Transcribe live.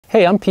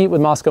Hey, I'm Pete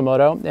with Mosko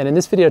Moto, and in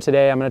this video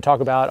today I'm going to talk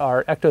about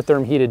our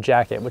Ectotherm heated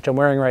jacket, which I'm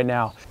wearing right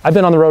now. I've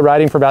been on the road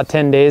riding for about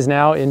 10 days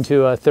now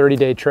into a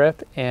 30-day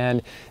trip,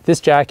 and this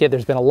jacket,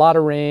 there's been a lot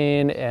of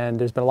rain and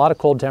there's been a lot of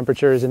cold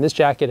temperatures, and this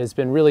jacket has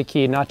been really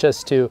key not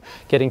just to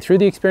getting through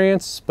the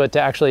experience, but to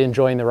actually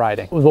enjoying the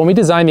riding. When we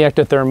designed the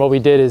Ectotherm, what we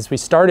did is we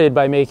started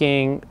by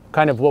making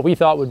kind of what we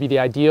thought would be the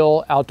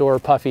ideal outdoor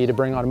puffy to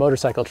bring on a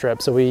motorcycle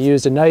trip. So we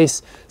used a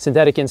nice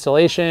synthetic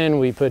insulation,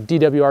 we put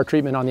DWR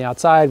treatment on the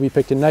outside, we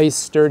picked a nice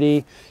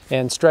sturdy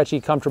and stretchy,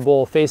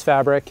 comfortable face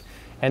fabric,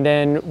 and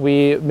then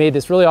we made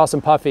this really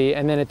awesome puffy,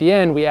 and then at the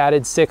end we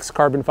added 6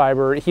 carbon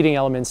fiber heating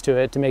elements to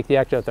it to make the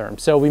Ectotherm.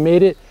 So we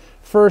made it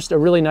first a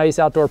really nice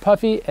outdoor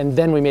puffy, and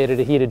then we made it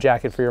a heated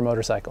jacket for your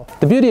motorcycle.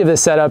 The beauty of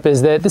this setup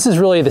is that this is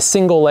really the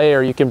single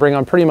layer you can bring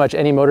on pretty much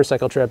any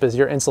motorcycle trip as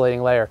your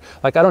insulating layer.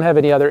 Like, I don't have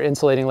any other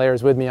insulating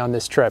layers with me on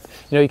this trip.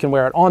 You know, you can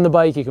wear it on the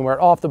bike, you can wear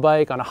it off the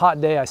bike. On a hot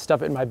day, I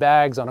stuff it in my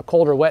bags. On a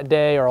cold or wet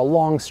day or a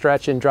long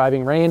stretch in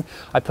driving rain,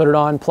 I put it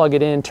on, plug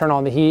it in, turn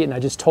on the heat, and I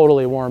just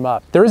totally warm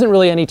up. There isn't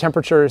really any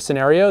temperature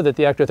scenario that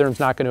the Ectotherm's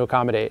not going to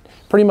accommodate.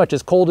 Pretty much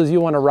as cold as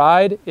you want to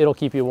ride, it'll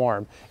keep you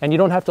warm. And you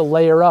don't have to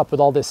layer up with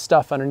all this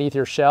stuff underneath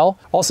your shell.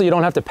 Also, you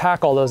don't have to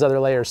pack all those other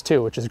layers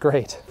too, which is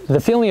great.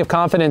 The feeling of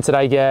confidence that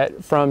I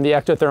get from the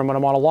Ectotherm when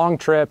I'm on a long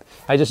trip,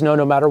 I just know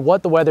no matter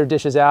what the weather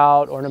dishes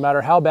out or no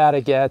matter how bad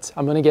it gets,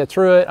 I'm gonna get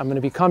through it, I'm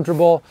gonna be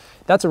comfortable.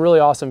 That's a really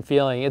awesome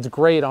feeling. It's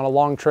great on a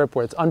long trip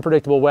where it's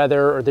unpredictable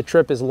weather or the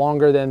trip is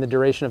longer than the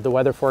duration of the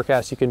weather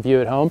forecast you can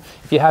view at home.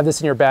 If you have this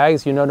in your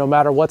bags, you know no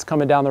matter what's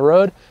coming down the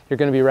road, you're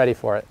gonna be ready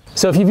for it.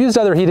 So if you've used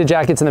other heated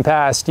jackets in the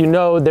past, you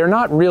know they're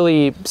not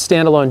really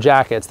standalone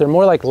jackets. They're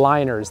more like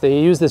liners. They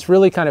use this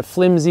really kind of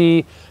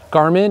flimsy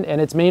garment, and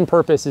its main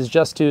purpose is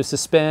just to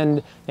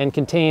suspend and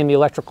contain the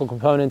electrical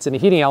components and the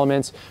heating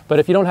elements. But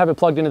if you don't have it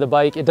plugged into the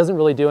bike, it doesn't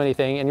really do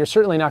anything, and you're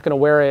certainly not going to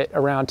wear it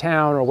around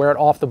town or wear it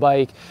off the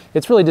bike.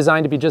 It's really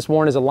designed to be just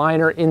worn as a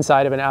liner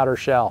inside of an outer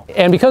shell.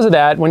 And because of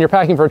that, when you're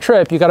packing for a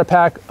trip, you got to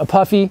pack a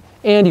puffy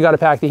and you got to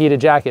pack the heated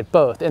jacket,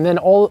 both. And then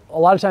a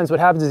lot of times what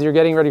happens is you're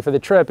getting ready for the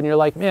trip and you're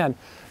like, man,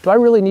 do I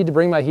really need to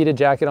bring my heated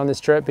jacket on this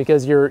trip?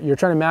 Because you're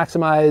trying to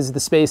maximize the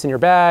space in your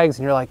bags,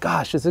 and you're like,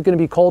 gosh, is it gonna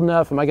be cold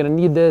enough? Am I gonna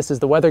need this? Is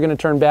the weather gonna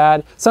turn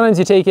bad? Sometimes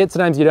you take it,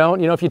 sometimes you don't.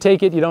 You know, if you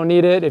take it, you don't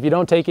need it. If you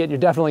don't take it, you're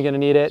definitely gonna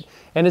need it.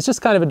 And it's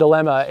just kind of a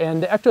dilemma.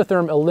 And the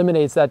Ectotherm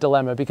eliminates that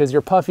dilemma because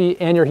your puffy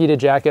and your heated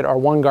jacket are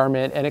one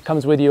garment, and it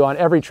comes with you on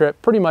every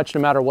trip, pretty much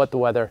no matter what the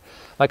weather.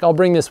 Like, I'll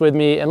bring this with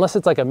me, unless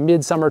it's like a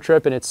midsummer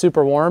trip and it's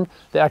super warm,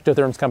 the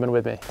Ectotherm's coming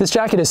with me. This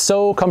jacket is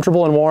so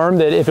comfortable and warm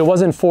that if it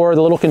wasn't for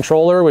the little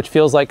controller, which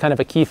feels like kind of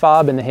a key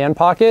fob in the hand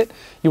pocket,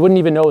 you wouldn't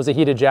even know it was a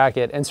heated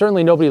jacket. And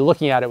certainly nobody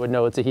looking at it would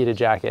know it's a heated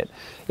jacket.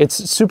 It's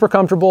super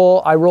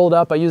comfortable. I roll it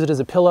up. I use it as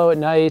a pillow at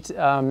night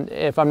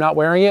if I'm not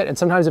wearing it. And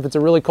sometimes if it's a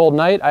really cold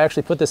night, I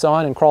actually put this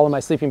on and crawl in my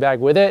sleeping bag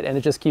with it, and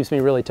it just keeps me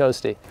really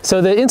toasty.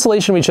 So the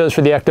insulation we chose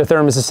for the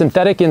Ectotherm is a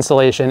synthetic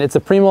insulation. It's a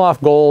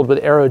PrimaLoft Gold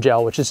with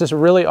aerogel, which is just a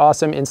really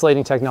awesome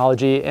insulating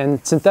technology.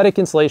 And synthetic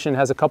insulation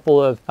has a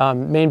couple of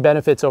main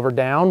benefits over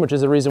down, which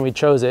is the reason we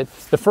chose it.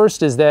 The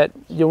first is that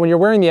when you're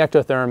wearing the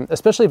Ectotherm,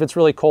 especially if it's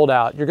really cold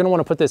out, you're going to want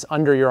to put this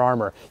under your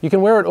armor. You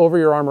can wear it over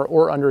your armor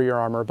or under your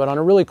armor, but on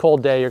a really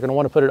cold day, you're going to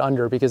want to put it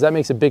under because that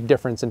makes a big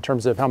difference in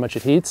terms of how much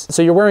it heats.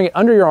 So you're wearing it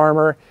under your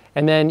armor,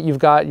 and then you've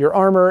got your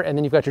armor, and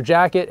then you've got your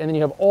jacket, and then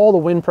you have all the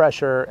wind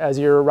pressure as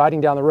you're riding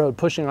down the road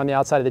pushing on the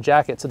outside of the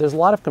jacket. So there's a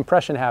lot of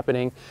compression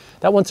happening.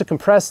 That wants to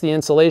compress the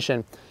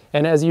insulation.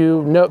 And as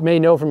you may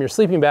know from your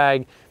sleeping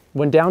bag,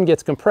 when down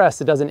gets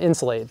compressed, it doesn't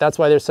insulate. That's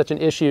why there's such an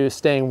issue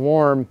staying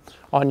warm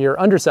on your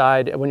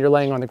underside when you're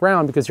laying on the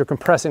ground, because you're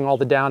compressing all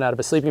the down out of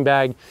a sleeping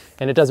bag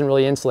and it doesn't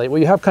really insulate.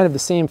 Well, you have kind of the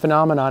same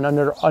phenomenon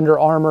under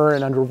armor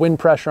and under wind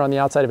pressure on the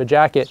outside of a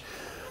jacket.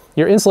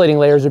 Your insulating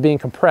layers are being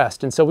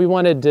compressed. And so we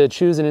wanted to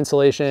choose an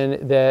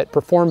insulation that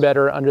performed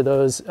better under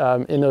those,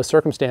 in those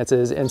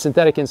circumstances, and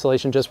synthetic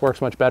insulation just works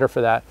much better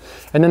for that.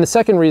 And then the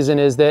second reason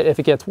is that if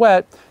it gets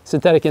wet,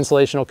 synthetic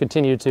insulation will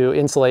continue to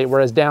insulate,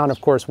 whereas down, of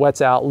course, wets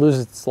out,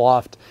 loses its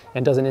loft,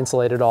 and doesn't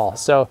insulate at all.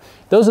 So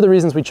those are the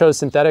reasons we chose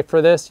synthetic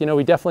for this. You know,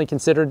 we definitely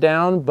considered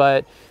down,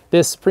 but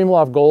this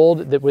PrimaLoft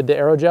Gold with the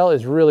aerogel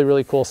is really,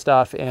 really cool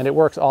stuff, and it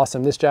works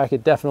awesome. This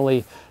jacket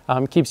definitely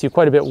keeps you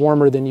quite a bit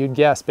warmer than you'd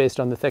guess based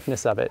on the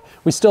thickness of it.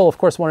 We still, of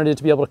course, wanted it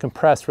to be able to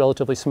compress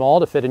relatively small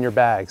to fit in your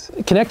bags.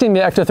 Connecting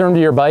the Ectotherm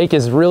to your bike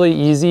is really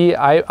easy.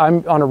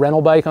 I'm on a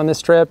rental bike on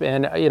this trip,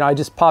 and you know, I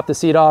just pop the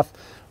seat off,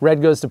 red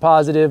goes to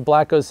positive,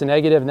 black goes to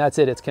negative, and that's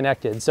it, it's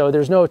connected. So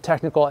there's no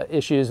technical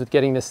issues with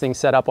getting this thing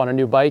set up on a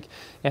new bike.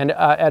 And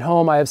at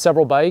home, I have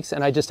several bikes,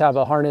 and I just have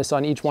a harness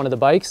on each one of the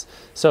bikes.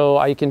 So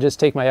I can just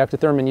take my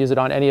Ectotherm and use it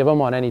on any of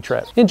them on any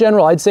trip. In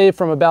general, I'd say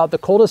from about the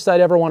coldest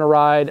I'd ever want to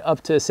ride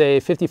up to,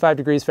 say, 55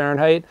 degrees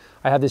Fahrenheit,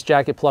 I have this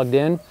jacket plugged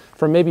in.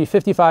 From maybe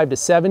 55 to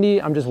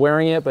 70, I'm just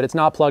wearing it, but it's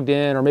not plugged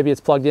in, or maybe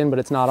it's plugged in, but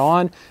it's not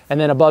on. And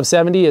then above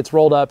 70, it's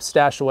rolled up,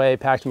 stashed away,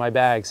 packed in my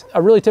bags.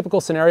 A really typical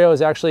scenario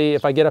is actually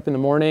if I get up in the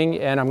morning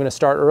and I'm gonna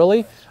start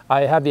early,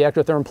 I have the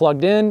Ectotherm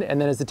plugged in,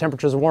 and then as the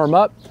temperatures warm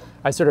up,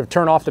 I sort of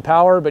turn off the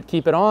power but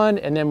keep it on,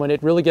 and then when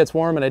it really gets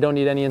warm and I don't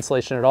need any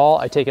insulation at all,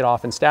 I take it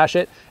off and stash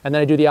it, and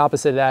then I do the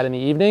opposite of that in the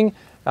evening,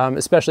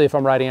 especially if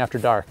I'm riding after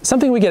dark.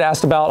 Something we get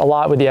asked about a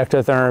lot with the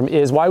Ectotherm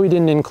is why we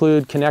didn't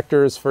include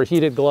connectors for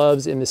heated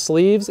gloves in the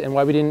sleeves and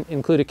why we didn't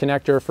include a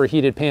connector for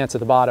heated pants at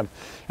the bottom.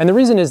 And the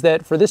reason is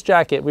that for this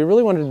jacket, we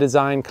really wanted to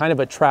design kind of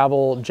a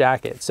travel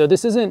jacket. So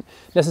this isn't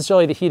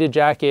necessarily the heated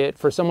jacket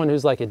for someone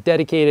who's like a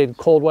dedicated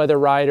cold weather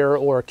rider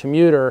or a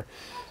commuter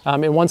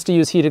and wants to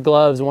use heated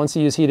gloves, wants to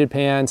use heated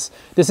pants.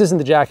 This isn't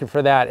the jacket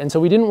for that. And so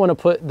we didn't want to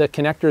put the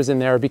connectors in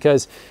there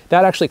because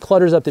that actually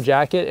clutters up the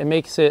jacket and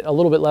makes it a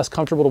little bit less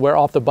comfortable to wear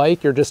off the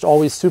bike. You're just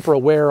always super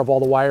aware of all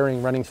the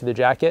wiring running through the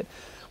jacket.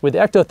 With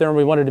Ectotherm,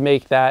 we wanted to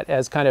make that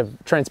as kind of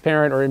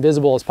transparent or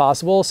invisible as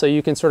possible, so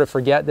you can sort of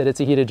forget that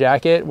it's a heated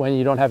jacket when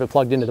you don't have it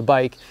plugged into the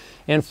bike.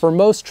 And for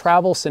most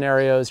travel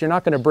scenarios, you're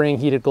not going to bring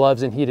heated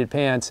gloves and heated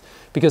pants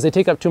because they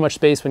take up too much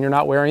space when you're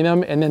not wearing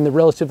them. And then the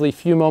relatively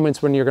few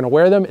moments when you're going to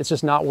wear them, it's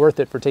just not worth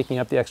it for taking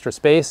up the extra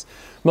space.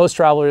 Most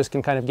travelers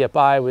can kind of get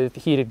by with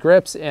heated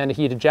grips and a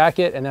heated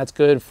jacket, and that's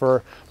good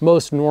for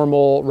most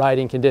normal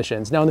riding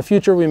conditions. Now in the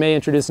future, we may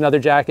introduce another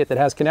jacket that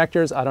has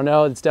connectors. I don't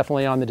know, it's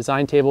definitely on the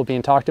design table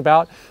being talked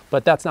about,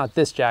 but that's not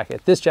this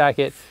jacket. This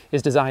jacket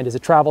is designed as a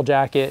travel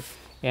jacket,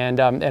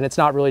 and it's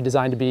not really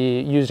designed to be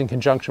used in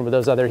conjunction with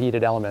those other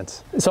heated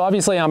elements. So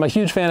obviously I'm a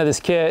huge fan of this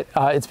kit.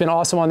 It's been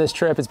awesome on this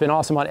trip. It's been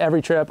awesome on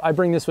every trip. I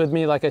bring this with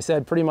me, like I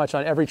said, pretty much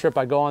on every trip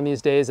I go on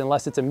these days,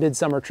 unless it's a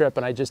midsummer trip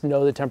and I just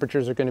know the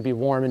temperatures are going to be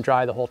warm and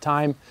dry the whole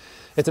time.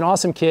 It's an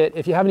awesome kit.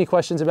 If you have any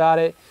questions about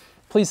it,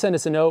 please send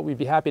us a note. We'd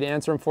be happy to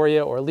answer them for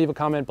you, or leave a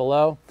comment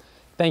below.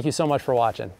 Thank you so much for watching.